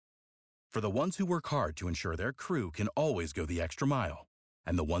For the ones who work hard to ensure their crew can always go the extra mile,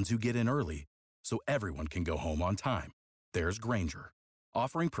 and the ones who get in early so everyone can go home on time, there's Grainger,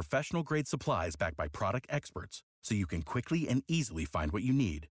 offering professional-grade supplies backed by product experts so you can quickly and easily find what you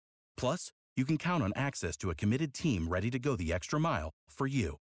need. Plus, you can count on access to a committed team ready to go the extra mile for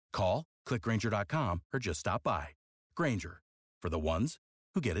you. Call, click Grainger.com, or just stop by. Grainger, for the ones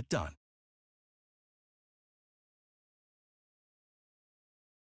who get it done.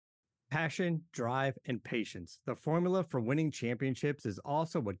 Passion, drive, and patience. The formula for winning championships is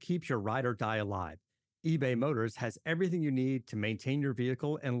also what keeps your ride or die alive. eBay Motors has everything you need to maintain your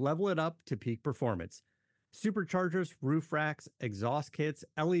vehicle and level it up to peak performance. Superchargers, roof racks, exhaust kits,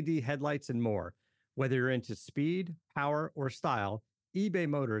 LED headlights, and more. Whether you're into speed, power, or style, eBay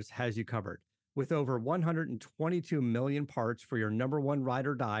Motors has you covered. With over 122 million parts for your number one ride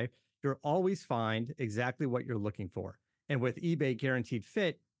or die, you'll always find exactly what you're looking for. And with eBay Guaranteed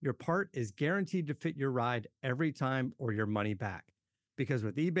Fit, your part is guaranteed to fit your ride every time or your money back. Because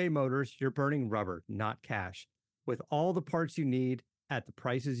with eBay Motors, you're burning rubber, not cash. With all the parts you need at the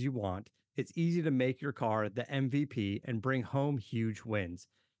prices you want, it's easy to make your car the MVP and bring home huge wins.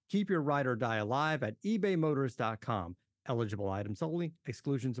 Keep your ride or die alive at ebaymotors.com. Eligible items only.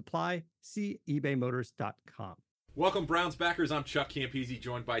 Exclusions apply. See ebaymotors.com. Welcome, Browns backers. I'm Chuck Campese,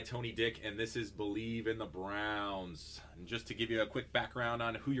 joined by Tony Dick, and this is Believe in the Browns. And just to give you a quick background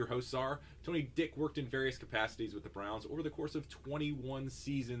on who your hosts are, Tony Dick worked in various capacities with the Browns over the course of 21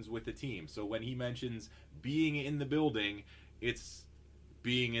 seasons with the team. So when he mentions being in the building, it's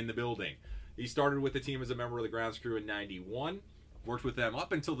being in the building. He started with the team as a member of the grounds crew in 91. Worked with them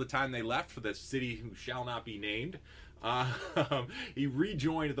up until the time they left for the city who shall not be named. He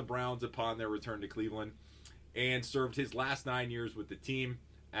rejoined the Browns upon their return to Cleveland and served his last 9 years with the team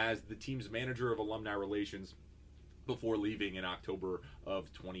as the team's manager of alumni relations before leaving in October of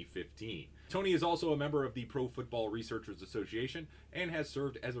 2015. Tony is also a member of the Pro Football Researchers Association and has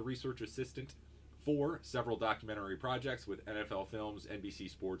served as a research assistant for several documentary projects with NFL Films, NBC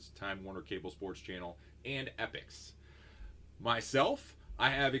Sports, Time Warner Cable Sports Channel, and Epix. Myself, I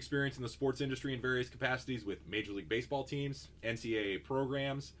have experience in the sports industry in various capacities with Major League Baseball teams, NCAA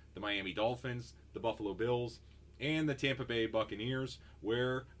programs, the Miami Dolphins, the Buffalo Bills, and the Tampa Bay Buccaneers,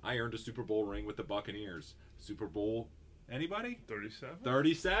 where I earned a Super Bowl ring with the Buccaneers. Super Bowl, anybody? 37.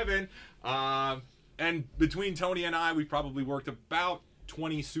 37. And between Tony and I, we've probably worked about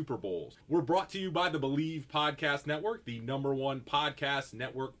 20 Super Bowls. We're brought to you by the Believe Podcast Network, the #1 podcast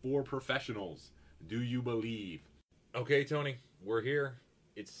network for professionals. Do you believe? Okay, Tony, we're here.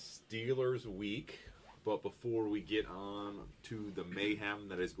 It's Steelers week. But before we get on to the mayhem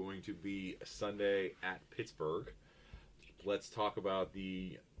that is going to be Sunday at Pittsburgh, let's talk about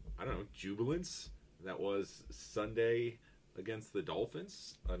the, jubilance that was Sunday against the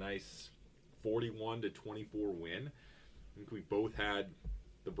Dolphins. A nice 41-24 win. I think we both had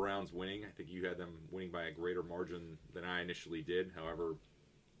the Browns winning. I think you had them winning by a greater margin than I initially did. However,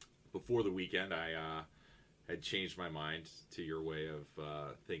 before the weekend, I had changed my mind to your way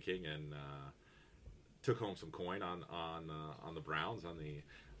of thinking and took home some coin on the Browns, on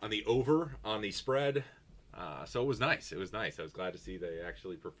the over, on the spread. So it was nice. It was nice. I was glad to see they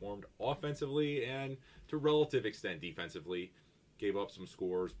actually performed offensively and to relative extent defensively. Gave up some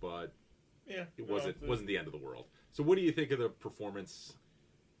scores, but it wasn't the end of the world. So what do you think of the performance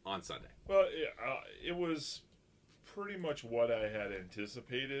on Sunday? Well, it was pretty much what I had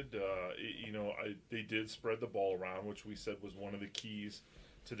anticipated. They did spread the ball around, which we said was one of the keys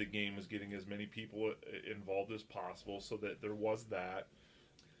to the game, was getting as many people involved as possible, so that there was that.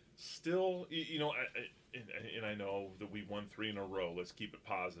 Still, and I know that we won 3 in a row. Let's keep it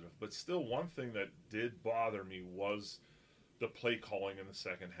positive. But still, one thing that did bother me was the play calling in the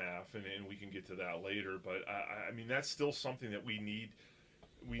second half, and we can get to that later. But I mean, that's still something that we need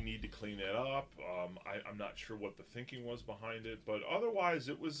to clean it up. I'm not sure what the thinking was behind it, but otherwise,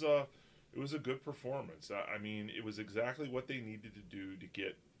 it was a good performance. I mean, it was exactly what they needed to do to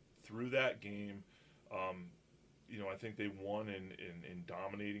get through that game. I think they won in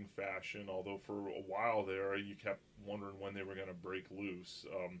dominating fashion, although for a while there you kept wondering when they were going to break loose.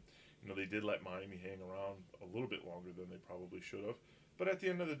 They did let Miami hang around a little bit longer than they probably should have. But at the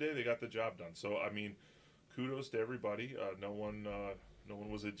end of the day, they got the job done. So, I mean, kudos to everybody. No one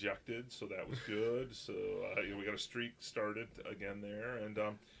was ejected, so that was good. So we got a streak started again there. And,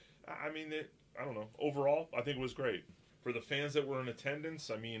 I don't know. Overall, I think it was great. For the fans that were in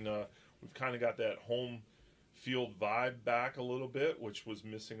attendance, I mean, we've kind of got that home field vibe back a little bit, which was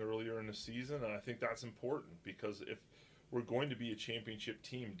missing earlier in the season. And I think that's important because if we're going to be a championship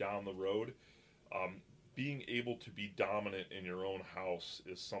team down the road, being able to be dominant in your own house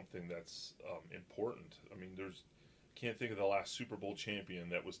is something that's important. I mean, can't think of the last Super Bowl champion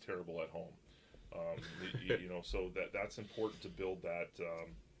that was terrible at home. So that's important to build that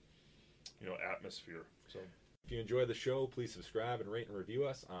atmosphere. So. If you enjoy the show, please subscribe and rate and review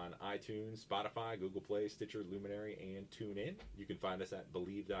us on iTunes, Spotify, Google Play, Stitcher, Luminary, and TuneIn. You can find us at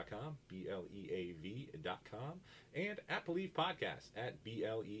Believe.com, BLEAV.com, and at Believe Podcast, at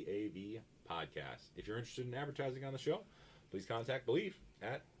BLEAV Podcast. If you're interested in advertising on the show, please contact Believe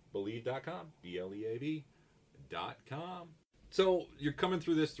at Believe.com, BLEAV.com. So you're coming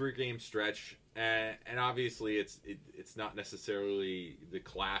through this 3-game stretch, and obviously it's not necessarily the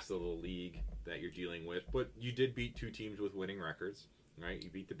class of the league that you're dealing with, but you did beat 2 teams with winning records, right? You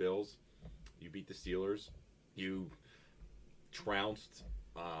beat the Bills, you beat the Steelers, you trounced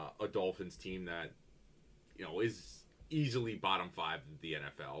a Dolphins team that is easily bottom 5 of the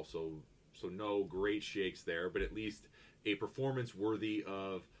NFL. So no great shakes there, but at least a performance worthy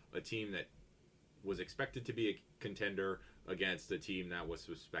of a team that was expected to be a contender against a team that was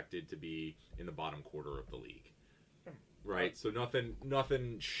suspected to be in the bottom quarter of the league. Right, so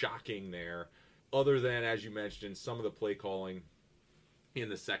nothing shocking there, other than, as you mentioned, some of the play calling in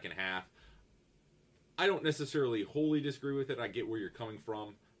the second half. I don't necessarily wholly disagree with it. I get where you're coming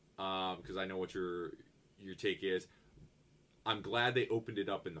from, because I know what your take is. I'm glad they opened it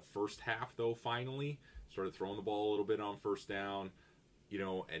up in the first half, though. Finally, started throwing the ball a little bit on first down,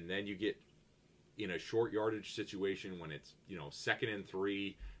 and then you get in a short yardage situation when it's 2nd and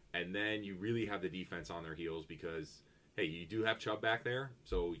 3, and then you really have the defense on their heels because, hey, you do have Chubb back there,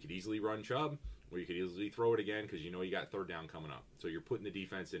 so you could easily run Chubb, or you could easily throw it again because you got 3rd down coming up. So you're putting the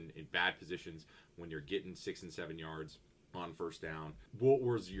defense in bad positions when you're getting 6 and 7 yards on first down. What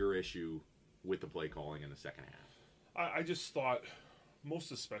was your issue with the play calling in the second half? I just thought,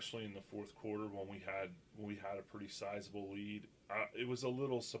 most especially in the fourth quarter when we had a pretty sizable lead, it was a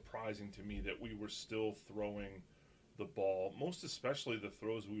little surprising to me that we were still throwing the ball, most especially the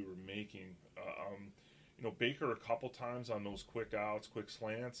throws we were making. Baker a couple times on those quick outs, quick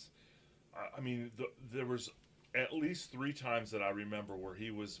slants. There was at least 3 times that I remember where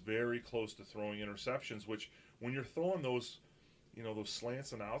he was very close to throwing interceptions, which when you're throwing those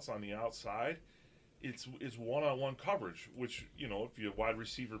slants and outs on the outside, it's one-on-one coverage, which, if your wide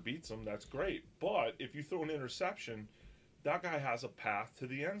receiver beats him, that's great. But if you throw an interception, that guy has a path to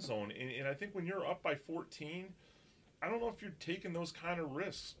the end zone. And I think when you're up by 14, I don't know if you're taking those kind of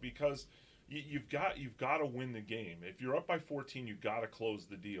risks because you've got to win the game. If you're up by 14, you've got to close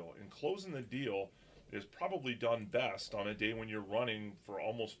the deal. And closing the deal is probably done best on a day when you're running for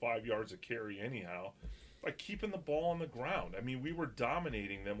almost 5 yards a carry anyhow, by keeping the ball on the ground. I mean, we were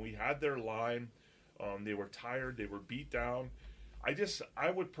dominating them. We had their line. They were tired. They were beat down.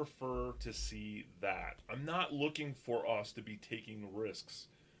 I would prefer to see that. I'm not looking for us to be taking risks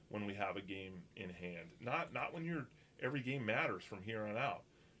when we have a game in hand. Not when every game matters from here on out.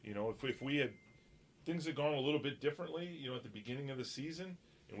 If we had things had gone a little bit differently, at the beginning of the season,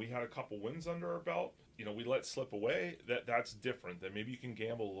 and we had a couple wins under our belt, we let slip away. That's different. Then maybe you can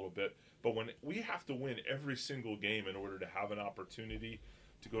gamble a little bit. But when we have to win every single game in order to have an opportunity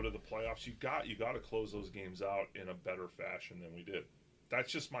to go to the playoffs, you got to close those games out in a better fashion than we did.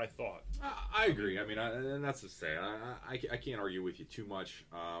 That's just my thought. I agree. I mean, and that's to say, I can't argue with you too much.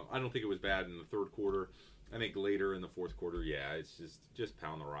 I don't think it was bad in the third quarter. I think later in the fourth quarter, yeah, it's just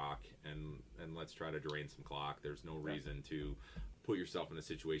pound the rock and let's try to drain some clock. There's no reason to put yourself in a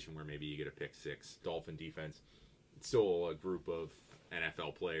situation where maybe you get a pick six. Dolphin defense, it's still a group of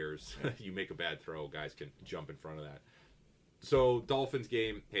NFL players. You make a bad throw, guys can jump in front of that. So Dolphins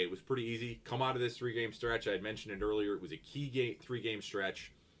game, hey, it was pretty easy. Come out of this 3-game stretch. I had mentioned it earlier. It was a key 3-game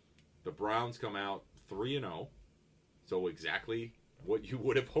stretch. The Browns come out 3-0. So exactly what you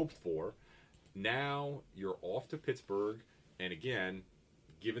would have hoped for. Now you're off to Pittsburgh. And again,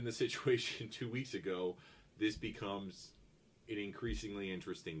 given the situation 2 weeks ago, this becomes an increasingly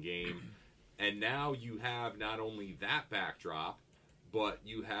interesting game. And now you have not only that backdrop, but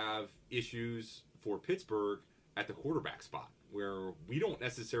you have issues for Pittsburgh at the quarterback spot, where we don't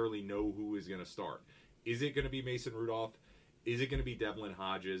necessarily know who is going to start. Is it going to be Mason Rudolph? Is it going to be Devlin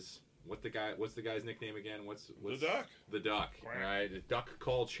Hodges? What's the guy's nickname again? What's the Duck? The Duck, right? The Duck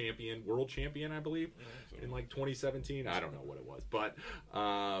Call champion, world champion, I believe, in like 2017. I don't know what it was, but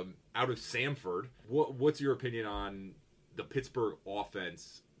out of Samford, what's your opinion on the Pittsburgh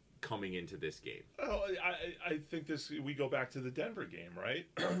offense coming into this game? Oh, I think we go back to the Denver game, right?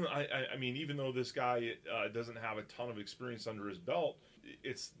 I mean, even though this guy doesn't have a ton of experience under his belt,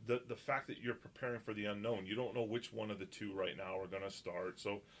 it's the fact that you're preparing for the unknown. You don't know which one of the two right now are going to start,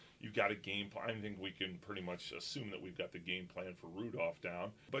 so you've got a game plan. I think we can pretty much assume that we've got the game plan for Rudolph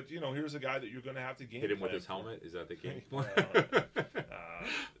down. But here's a guy that you're going to have to game hit him plan with his for. helmet. Is that the game? I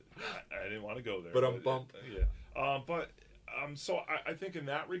didn't want to go there. But bump. Yeah. So I think in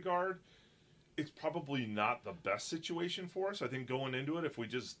that regard, it's probably not the best situation for us. I think going into it, if we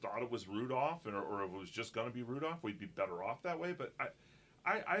just thought it was Rudolph or if it was just going to be Rudolph, we'd be better off that way. But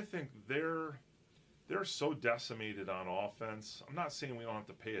I think they're so decimated on offense. I'm not saying we don't have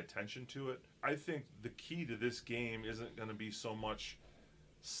to pay attention to it. I think the key to this game isn't going to be so much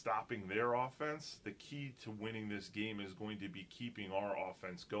stopping their offense. The key to winning this game is going to be keeping our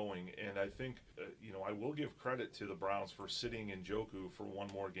offense going. And I think, I will give credit to the Browns for sitting Njoku for one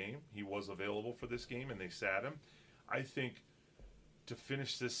more game. He was available for this game, and they sat him. I think to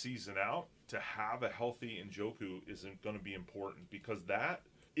finish this season out, to have a healthy Njoku isn't going to be important, because that,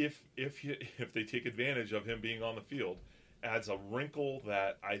 if they take advantage of him being on the field, adds a wrinkle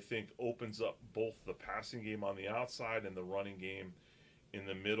that I think opens up both the passing game on the outside and the running game in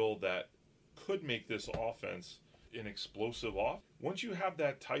the middle that could make this offense an explosive off. Once you have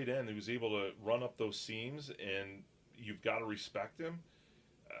that tight end who's able to run up those seams, and you've got to respect him.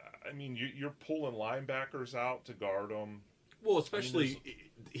 I mean, you're pulling linebackers out to guard him. Well, especially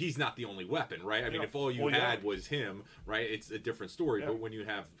he's not the only weapon, right? I mean, if all you had was him, right, it's a different story. Yeah. But when you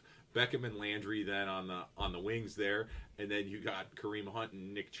have Beckham and Landry then on the wings there, and then you got Kareem Hunt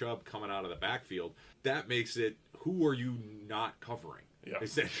and Nick Chubb coming out of the backfield, that makes it, who are you not covering? Yeah.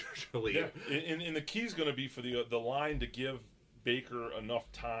 Essentially. Yeah. And the key is going to be for the line to give Baker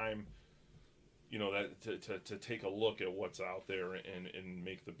enough time, to take a look at what's out there and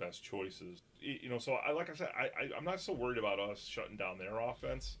make the best choices. So like I said, I'm not so worried about us shutting down their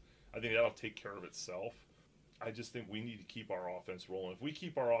offense. I think that'll take care of itself. I just think we need to keep our offense rolling. If we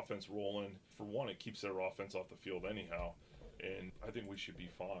keep our offense rolling, for one, it keeps their offense off the field anyhow, and I think we should be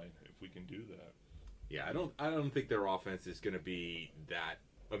fine if we can do that. Yeah, I don't think their offense is going to be that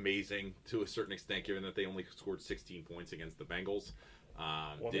amazing to a certain extent, given that they only scored 16 points against the Bengals.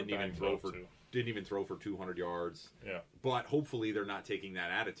 Didn't even throw for 200 yards. Yeah. But hopefully they're not taking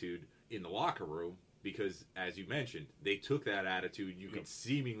that attitude in the locker room, because, as you mentioned, they took that attitude, you could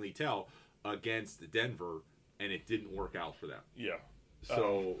seemingly tell, against Denver, and it didn't work out for them. Yeah.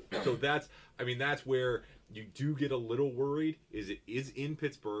 So that's where you do get a little worried. It is in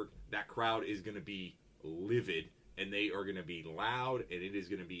Pittsburgh. That crowd is going to be livid, and they are going to be loud, and it is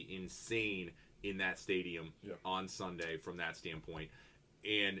going to be insane in that stadium on Sunday from that standpoint.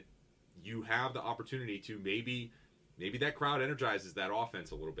 And you have the opportunity to maybe that crowd energizes that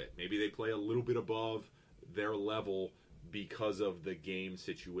offense a little bit. Maybe they play a little bit above their level because of the game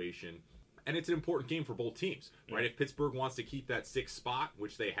situation. And it's an important game for both teams, right? If Pittsburgh wants to keep that 6th spot,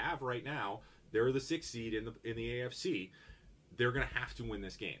 which they have right now, they're the 6th seed in the AFC. They're going to have to win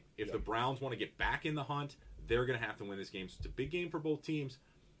this game. If the Browns want to get back in the hunt, they're going to have to win this game. So it's a big game for both teams.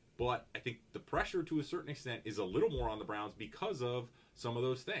 But I think the pressure, to a certain extent, is a little more on the Browns because of some of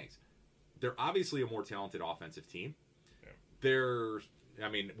those things. They're obviously a more talented offensive team. Yeah.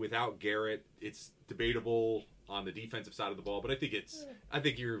 Without Garrett, it's debatable on the defensive side of the ball, but I think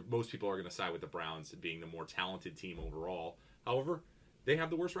most people are going to side with the Browns being the more talented team overall. However, they have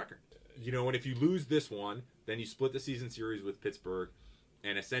the worst record. And if you lose this one, then you split the season series with Pittsburgh,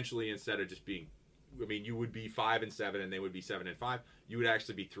 and essentially, instead of just being, you would be 5-7 and they would be 7-5, you would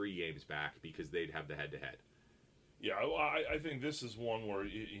actually be 3 games back because they'd have the head-to-head. Yeah, I think this is one where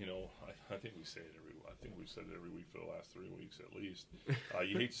I think we say it we've said it every week for the last 3 weeks at least.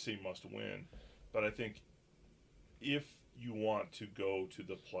 You hate to see must win, but I think if you want to go to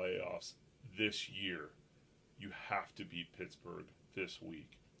the playoffs this year, you have to beat Pittsburgh this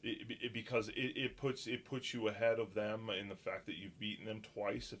week. Because it puts you ahead of them in the fact that you've beaten them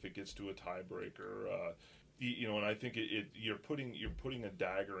twice if it gets to a tiebreaker. And I think you're putting a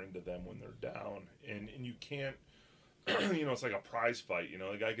dagger into them when they're down, and you can't. It's like a prize fight.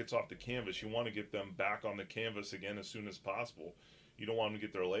 The guy gets off the canvas. You want to get them back on the canvas again as soon as possible. You don't want them to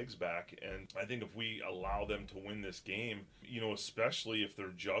get their legs back. And I think if we allow them to win this game, especially if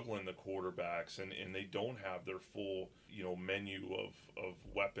they're juggling the quarterbacks and they don't have their full, menu of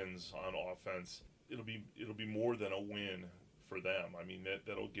weapons on offense, it'll be more than a win for them.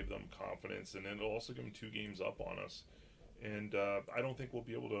 That'll give them confidence, and then it'll also give them 2 games up on us. And I don't think we'll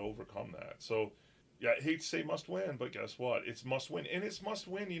be able to overcome that. So, yeah, I hate to say must win, but guess what? It's must win. And it's must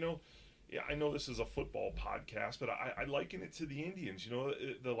win, Yeah, I know this is a football podcast, but I liken it to the Indians. You know,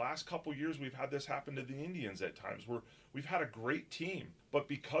 the last couple years we've had this happen to the Indians at times where we've had a great team, but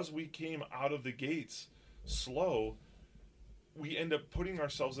because we came out of the gates slow, we end up putting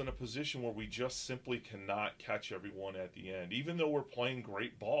ourselves in a position where we just simply cannot catch everyone at the end. Even though we're playing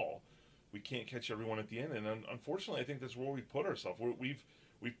great ball, we can't catch everyone at the end. And unfortunately, I think that's where we put ourselves. We've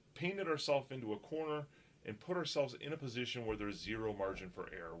painted ourselves into a corner and put ourselves in a position where there's zero margin for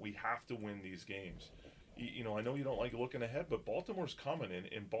error. We have to win these games. You know, I know you don't like looking ahead, but Baltimore's coming,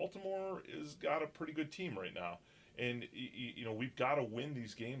 and Baltimore has got a pretty good team right now. And, you know, we've got to win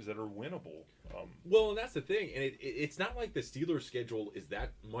these games that are winnable. Well, and that's the thing. And it's not like the Steelers' schedule is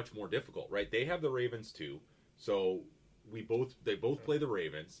that much more difficult, right? They have the Ravens, too. So they both play the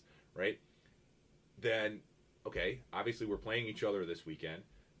Ravens, right? Then, okay, obviously we're playing each other this weekend.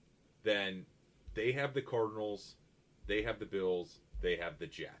 Then they have the Cardinals, they have the Bills, they have the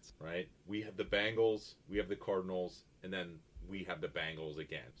Jets, right? We have the Bengals, we have the Cardinals, and then we have the Bengals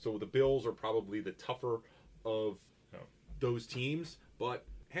again. So the Bills are probably the tougher of those teams, but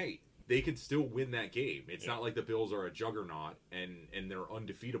hey, they can still win that game. It's not like the Bills are a juggernaut and they're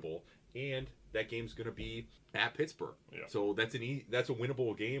undefeatable, and that game's going to be at Pittsburgh. Yeah. So that's a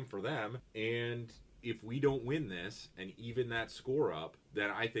winnable game for them, and if we don't win this and even that score up,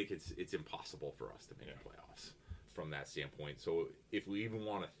 then I think it's impossible for us to make the playoffs from that standpoint. So if we even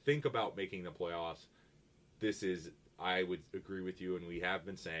want to think about making the playoffs, I would agree with you, and we have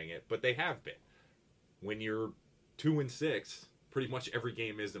been saying it, but they have been. When you're 2-6, pretty much every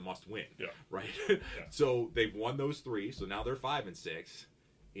game is a must win. Yeah. Right? Yeah. So they've won those 3, so now they're 5-6.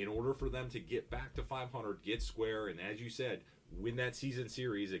 In order for them to get back to 500, get square, and as you said, win that season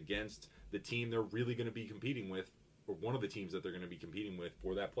series against the team they're really going to be competing with, or one of the teams that they're going to be competing with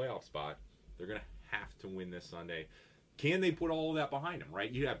for that playoff spot, they're going to have to win this Sunday. Can they put all of that behind them, right?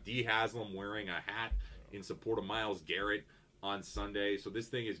 You have D. Haslam wearing a hat in support of Myles Garrett on Sunday, so this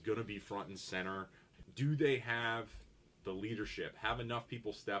thing is going to be front and center. Do they have the leadership? Have enough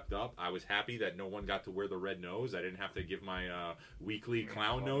people stepped up? I was happy that no one got to wear the red nose. I didn't have to give my weekly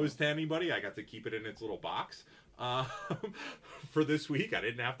clown nose to anybody. I got to keep it in its little box for this week. I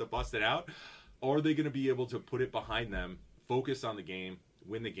didn't have to bust it out. Are they going to be able to put it behind them, focus on the game,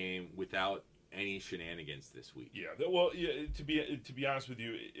 win the game without any shenanigans this week? Yeah, well, to be honest with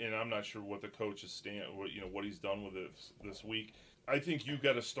you, and I'm not sure what the coach is what he's done with this week. I think you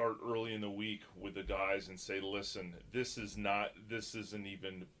got to start early in the week with the guys and say, listen,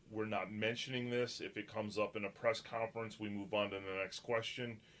 we're not mentioning this. If it comes up in a press conference, we move on to the next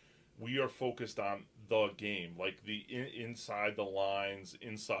question. We are focused on the game, like the inside the lines,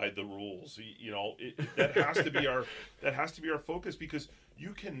 inside the rules. You know, that has to be our focus, because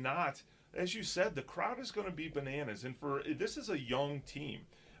you cannot, as you said, the crowd is going to be bananas. And this is a young team.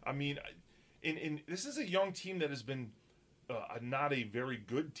 I mean, this is a young team that has been not a very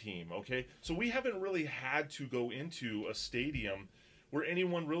good team, okay? So we haven't really had to go into a stadium where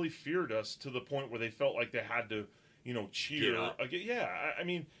anyone really feared us to the point where they felt like they had to, cheer. Yeah, I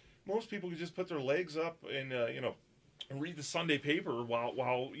mean, most people could just put their legs up and, read the Sunday paper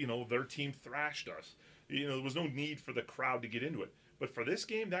while their team thrashed us. There was no need for the crowd to get into it. But for this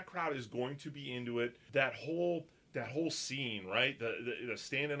game, that crowd is going to be into it. That whole scene, right? The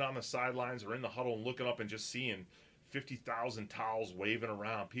standing on the sidelines or in the huddle and looking up and just seeing 50,000 towels waving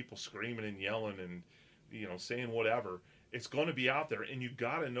around, people screaming and yelling and, saying whatever. It's going to be out there. And you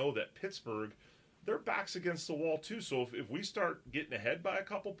got to know that Pittsburgh, their back's against the wall too. So if we start getting ahead by a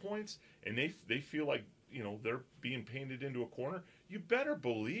couple points and they feel like, they're being painted into a corner, you better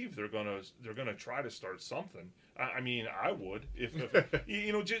believe they're gonna try to start something. I mean, I would if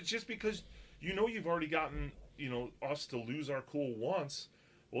just because you've already gotten us to lose our cool once.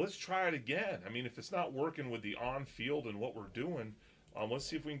 Well, let's try it again. I mean, if it's not working with the on-field and what we're doing, let's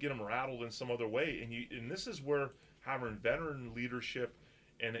see if we can get them rattled in some other way. And this is where having veteran leadership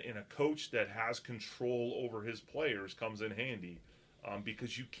and a coach that has control over his players comes in handy,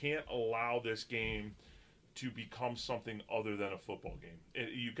 because you can't allow this game to become something other than a football game.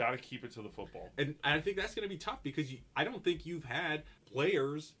 You got to keep it to the football. And I think that's going to be tough, because I don't think you've had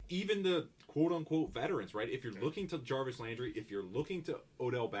players, even the quote-unquote veterans, right? If you're looking to Jarvis Landry, if you're looking to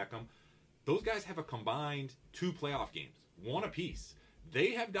Odell Beckham, those guys have a combined 2 playoff games, 1 apiece.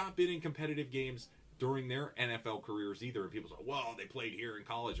 They have not been in competitive games during their NFL careers either. And people say, well, they played here in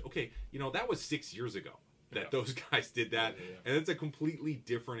college. Okay, that was 6 years ago that those guys did that. Yeah. And it's a completely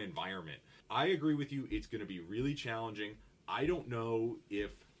different environment. I agree with you. It's going to be really challenging. I don't know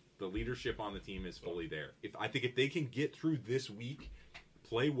if the leadership on the team is fully there. I think if they can get through this week,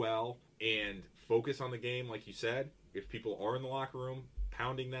 play well, and focus on the game, like you said, if people are in the locker room,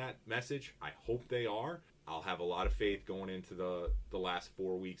 pounding that message. I hope they are. I'll have a lot of faith going into the last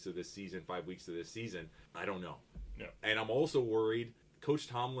 4 weeks of this season, 5 weeks of this season. I don't know. Yeah. And I'm also worried. Coach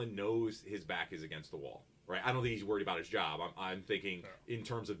Tomlin knows his back is against the wall, right? I don't think he's worried about his job. I'm thinking in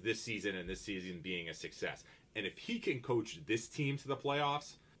terms of this season and this season being a success. And if he can coach this team to the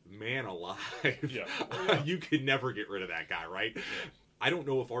playoffs, man alive, you can never get rid of that guy, right? Yeah. I don't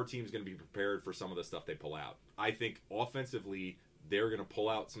know if our team's going to be prepared for some of the stuff they pull out. I think offensively, they're going to pull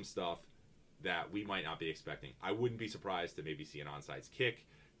out some stuff that we might not be expecting. I wouldn't be surprised to maybe see an onside kick,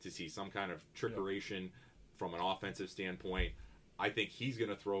 to see some kind of trickeration from an offensive standpoint. I think he's going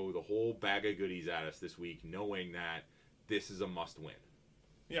to throw the whole bag of goodies at us this week, knowing that this is a must-win.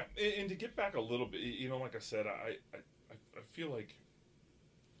 Yeah, and to get back a little bit, like I said, I feel like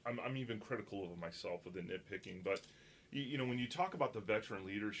I'm even critical of myself with the nitpicking, but when you talk about the veteran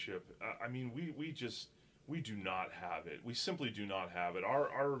leadership, I mean, we do not have it. We simply do not have it.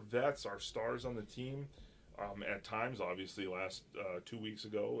 Our vets, our stars on the team, at times, obviously, last 2 weeks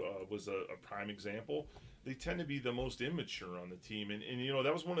ago was a prime example. They tend to be the most immature on the team. And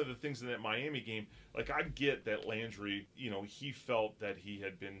that was one of the things in that Miami game. Like, I get that Landry, he felt that he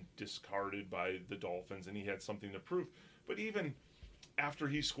had been discarded by the Dolphins and he had something to prove. But even after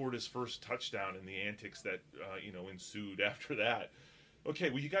he scored his first touchdown and the antics that, ensued after that, okay,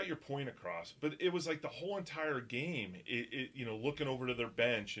 well, you got your point across. But it was like the whole entire game, looking over to their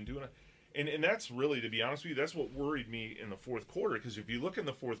bench and doing it. And that's really, to be honest with you, that's what worried me in the fourth quarter. Because if you look in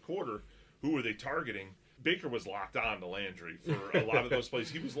the fourth quarter, who were they targeting? Baker was locked on to Landry for a lot of those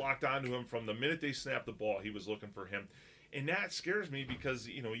plays. He was locked on to him from the minute they snapped the ball. He was looking for him. And that scares me because,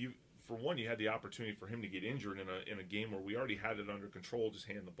 you had the opportunity for him to get injured in a game where we already had it under control, just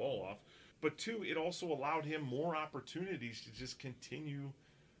hand the ball off. But two, it also allowed him more opportunities to just continue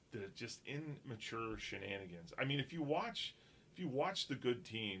the just immature shenanigans. I mean, if you watch the good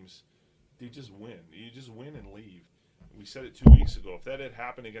teams, they just win. You just win and leave. We said it 2 weeks ago. If that had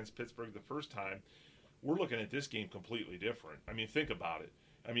happened against Pittsburgh the first time, we're looking at this game completely different. I mean, think about it.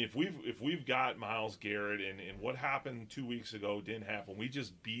 I mean, if we've got Myles Garrett and what happened 2 weeks ago didn't happen, we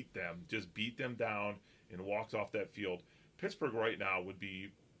just beat them down and walked off that field. Pittsburgh right now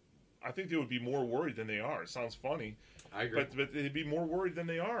I think they would be more worried than they are. It sounds funny. I agree. But they'd be more worried than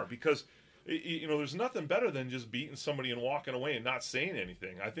they are because, there's nothing better than just beating somebody and walking away and not saying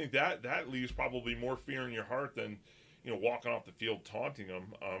anything. I think that leaves probably more fear in your heart than, walking off the field taunting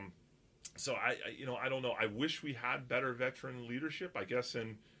them. So I don't know. I wish we had better veteran leadership. I guess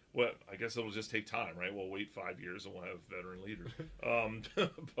it'll just take time, right? We'll wait 5 years and we'll have veteran leaders.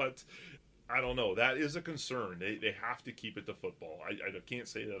 But I don't know. That is a concern. They have to keep it to football. I can't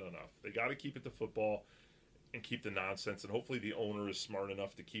say that enough. They got to keep it to football and keep the nonsense. And hopefully the owner is smart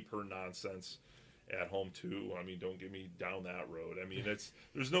enough to keep her nonsense at home too. I mean, don't get me down that road. I mean,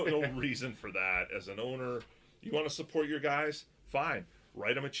 there's no reason for that. As an owner, you want to support your guys? Fine.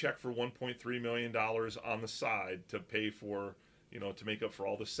 Write him a check for $1.3 million on the side to pay for, to make up for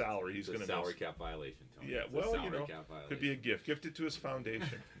all the salary he's going to miss. Salary cap violation, Tony. Yeah, could be a gift. Gift it to his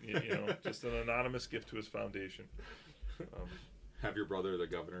foundation. Just an anonymous gift to his foundation. Have your brother, the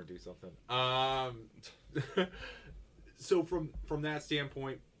governor, do something. So from that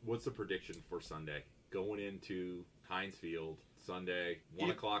standpoint, what's the prediction for Sunday? Going into Heinz Field, Sunday,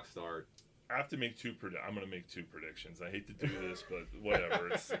 1 o'clock start. I have to make I'm going to make two predictions. I hate to do this, but whatever.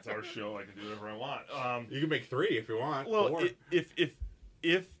 It's our show. I can do whatever I want. You can make 3 if you want. Well,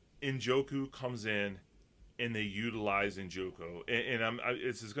 if Njoku comes in and they utilize Njoku, and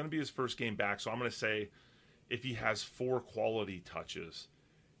this is going to be his first game back, so I'm going to say if he has 4 quality touches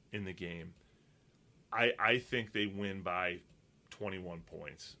in the game, I think they win by 21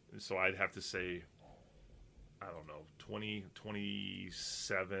 points. So I'd have to say, I don't know, 20,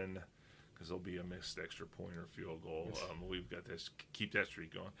 27. Because there'll be a missed extra point or field goal. We've got this. Keep that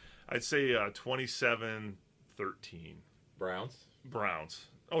streak going. I'd say 27-13. Browns.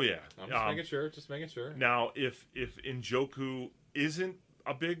 Oh, yeah. I'm just making sure. Now, if Njoku isn't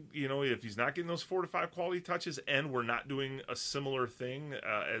a big, if he's not getting those 4 to 5 quality touches and we're not doing a similar thing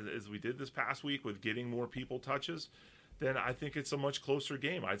as we did this past week with getting more people touches, then I think it's a much closer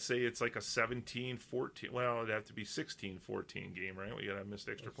game. I'd say it's like a 17-14. Well, it'd have to be 16-14 game, right? We got a missed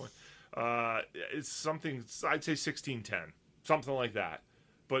extra point. It's something. I'd say 16-10, something like that.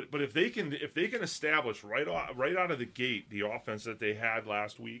 But if they can establish right out of the gate the offense that they had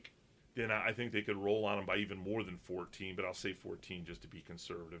last week, then I think they could roll on them by even more than 14. But I'll say 14 just to be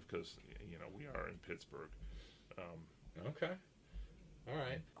conservative because we are in Pittsburgh. Okay. All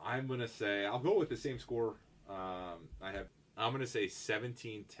right. I'm gonna say I'll go with the same score. I'm gonna say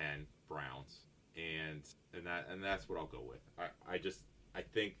 17-10 Browns, and that's what I'll go with. I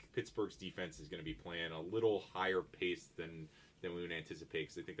think Pittsburgh's defense is going to be playing a little higher pace than we would anticipate,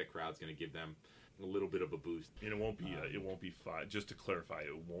 because I think that crowd's going to give them a little bit of a boost. And it won't be 5. Just to clarify,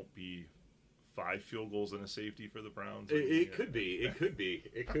 it won't be 5 field goals and a safety for the Browns. It could be. It could be.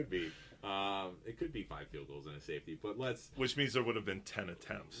 It could be 5 field goals and a safety. But which means there would have been 10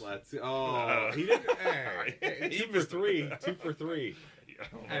 attempts. He didn't. Two for three. 2 for 3.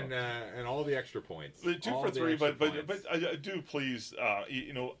 And all the extra points. 2 for 3, but I do please, I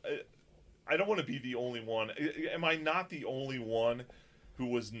don't want to be the only one. Am I not the only one who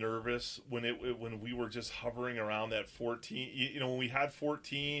was nervous when we were just hovering around that 14? When we had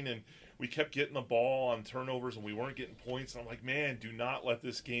 14 and we kept getting the ball on turnovers and we weren't getting points. And I'm like, man, do not let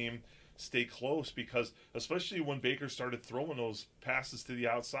this game stay close, because especially when Baker started throwing those passes to the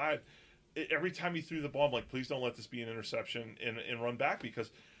outside, every time he threw the ball, I'm like, please don't let this be an interception and run back,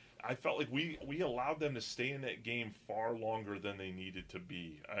 because I felt like we allowed them to stay in that game far longer than they needed to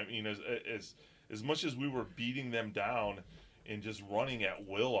be. I mean, as much as we were beating them down and just running at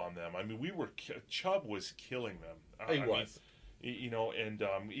will on them, I mean, Chubb was killing them. He was.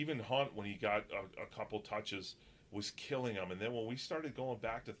 Even Hunt, when he got a couple touches, was killing them. And then when we started going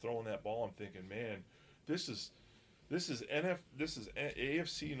back to throwing that ball, I'm thinking, man, this is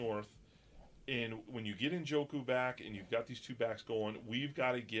AFC North. And when you get Njoku back and you've got these 2 backs going, we've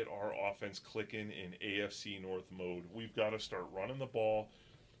got to get our offense clicking in AFC North mode. We've got to start running the ball.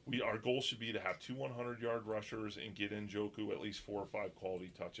 Our goal should be to have 2 100-yard rushers and get Njoku at least 4 or 5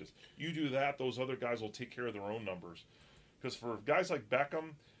 quality touches. You do that, those other guys will take care of their own numbers. Because for guys like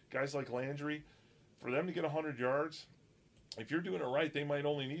Beckham, guys like Landry, for them to get 100 yards, if you're doing it right, they might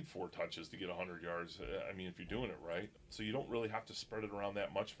only need 4 touches to get 100 yards. I mean, if you're doing it right. So you don't really have to spread it around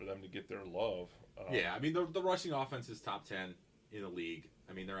that much for them to get their love. I mean, the rushing offense is top 10 in the league.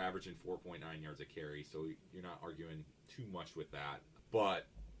 I mean, they're averaging 4.9 yards a carry, so you're not arguing too much with that. But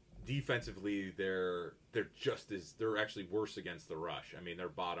defensively, they're actually worse against the rush. I mean, they're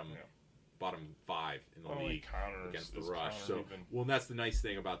bottom 5 in the league against the rush. And that's the nice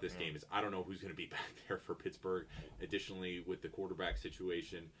thing about this game is I don't know who's going to be back there for Pittsburgh. Additionally, with the quarterback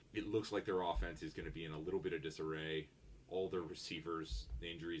situation, it looks like their offense is going to be in a little bit of disarray. All their receivers,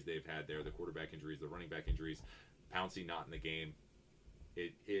 the injuries they've had there, the quarterback injuries, the running back injuries, Pouncey not in the game.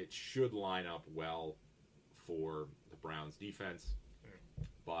 It should line up well for the Browns defense.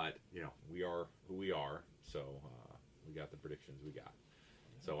 But, we are who we are, so we got the predictions we got.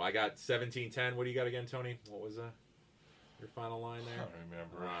 So I got 17-10. What do you got again, Tony? What was your final line there? I don't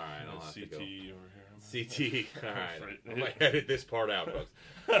remember. All right, I'll have CT to go. over here. CT. All right. I might edit this part out, folks.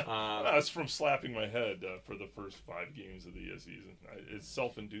 That's from slapping my head for the first 5 games of the season. It's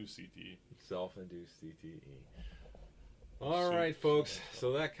self-induced CTE. Self-induced CTE. All right, folks.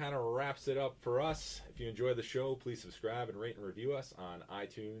 So that kind of wraps it up for us. If you enjoy the show, please subscribe and rate and review us on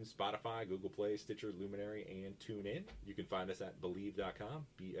iTunes, Spotify, Google Play, Stitcher, Luminary, and TuneIn. You can find us at Believe.com,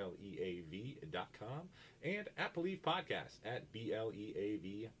 BLEAV.com, and at Believe Podcast, at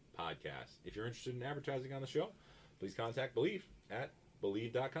BLEAV Podcast. If you're interested in advertising on the show, please contact Believe at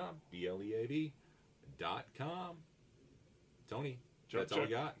Believe.com, BLEAV.com. Tony, that's all you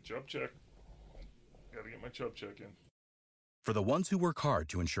got. Chubb check. Got to get my Chubb check in. For the ones who work hard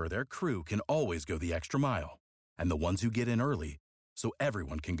to ensure their crew can always go the extra mile, and the ones who get in early so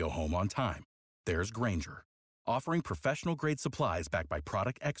everyone can go home on time, there's Grainger, offering professional-grade supplies backed by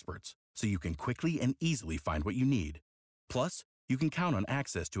product experts so you can quickly and easily find what you need. Plus, you can count on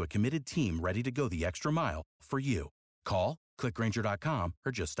access to a committed team ready to go the extra mile for you. Call, click Grainger.com,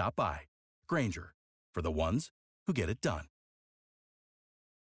 or just stop by. Grainger, for the ones who get it done.